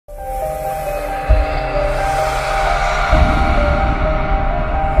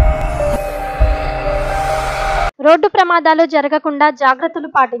Road ప్రమాదాలు జరగకుండా జాగ్రత్తలు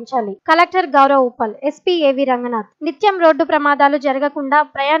పాటించాలి. కలెక్టర్ గౌరవ్ ఉప్పల్, ఎస్పీ ఏవి రంగనాథ్. నిత్యం రోడ్డు ప్రమాదాలు జరగకుండా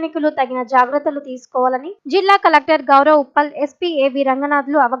ప్రయాణికులు తగిన జాగ్రత్తలు తీసుకోవాలని జిల్లా కలెక్టర్ గౌరవ్ ఉప్పల్, ఎస్పీ ఏవి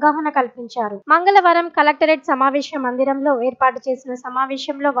రంగనాథ్లు అవగాహన కల్పించారు. మంగళవారం కలెక్టరేట్ సమావేశ మందిరంలో ఏర్పాటు చేసిన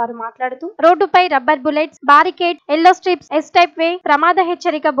సమావేశంలో వారు మాట్లాడుతూ రోడ్డుపై rubber bullets, barricade, yellow strips, yes type వే, ప్రమాద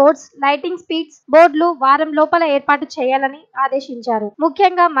హెచ్చరిక బోర్డ్స్, లైటింగ్ స్పీడ్స్ బోర్డులు వారం లోపల ఏర్పాటు చేయాలని ఆదేశించారు.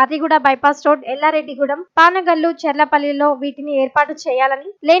 ముఖ్యంగా మర్రిగూడ బైపాస్ రోడ్, ఎల్లారెడ్డిగూడెం, పానగల్లు, చెర్లపల్లిలో వీటిని ఏర్పాటు చేయాలని,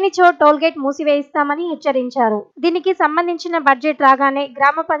 లేనిచో టోల్గేట్ మూసివేయిస్తామని హెచ్చరించారు. దీనికి సంబంధించిన బడ్జెట్ రాగానే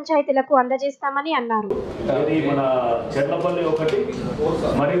గ్రామ పంచాయతీలకు అందజేస్తామని అన్నారు.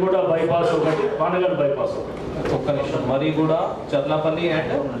 మర్రిగూడ బైపాస్ ఒకటి, పానగల్ బైపాస్ ఒకటి. ఒక్క నిమిషం, మర్రిగూడ, చర్లపల్లి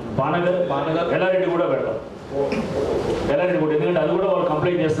అండ్ పానగల్ ఎల్లారెడ్డి కూడా పెడతాం. ఎల్లారెడ్డి కూడా, ఎందుకంటే అది కూడా వాళ్ళు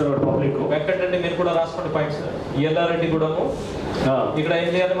కంప్లైంట్ చేస్తారు పబ్లిక్. వెంకటరెడ్డి మీరు కూడా రాసుకోండి పాయింట్స్. ఎల్లారెడ్డి కూడాము ఇక్కడ ఏం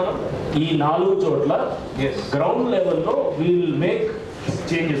చేయాలి మనం? ఈ 4 చోట్ల గ్రౌండ్ లెవెల్లో విల్ మేక్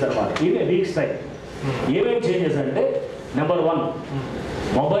చేంజెస్ అన్నమాట. ఇన్ వీక్స్ టైం ఏమేమి చేంజెస్ అంటే, number 1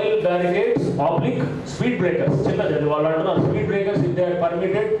 mobile barricades, public speed breakers. చిన్న వాళ్ళు అంటున్నారు speed breakers if they are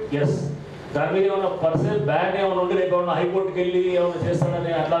permitted, yes. దాని మీద ఏమైనా పర్సనల్ బ్యాన్ ఏమైనా ఉండి రేపు ఏమన్నా హైకోర్టుకి వెళ్ళి ఏమైనా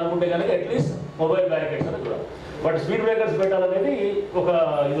చేస్తాడని అట్లా అనుకుంటే కనుక అట్లీస్ట్ మొబైల్ బ్యారికేడ్స్ అని కూడా. బట్ స్పీడ్ బ్రేకర్స్ పెట్టాలనేది ఒక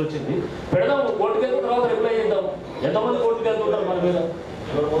ఇది వచ్చింది. పెడదాం, కోర్టుకి వెళ్తున్న తర్వాత రిప్లై చేద్దాం. ఎంతమంది కోర్టుకి వెళ్తుంటారు మన మీద?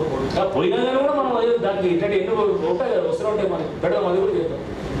 పోయినా కానీ కూడా మనం దానికి ఇట్లాంటి ఎన్నో ఉంటాయి కదా, వస్తూ ఉంటాయి. మనం పెడదాం, అది కూడా చేద్దాం.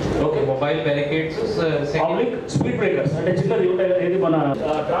 Okay, mobile barricades, public speed breakers అంటే చిన్నది ఉంటాయి. ఇది మన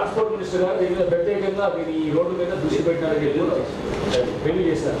ట్రాన్స్పోర్ట్ మినిస్టర్ గారు దీని మీద ప్రత్యేకంగా ఈ రోడ్డు మీద దృష్టి పెట్టారని రివ్యూ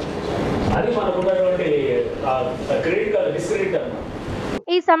చేశారు. అది మనకు ఉన్నటువంటి క్రెడిట్ కాదు, డిస్క్రెడిట్ అన్నమాట.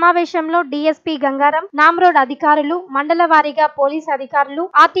 ఈ సమావేశంలో డీఎస్పీ గంగారం, నామ్రోడ్ అధికారులు, మండల వారీగా పోలీస్ అధికారులు,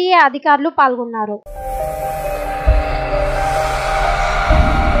 ఆర్టీఏ అధికారులు పాల్గొన్నారు.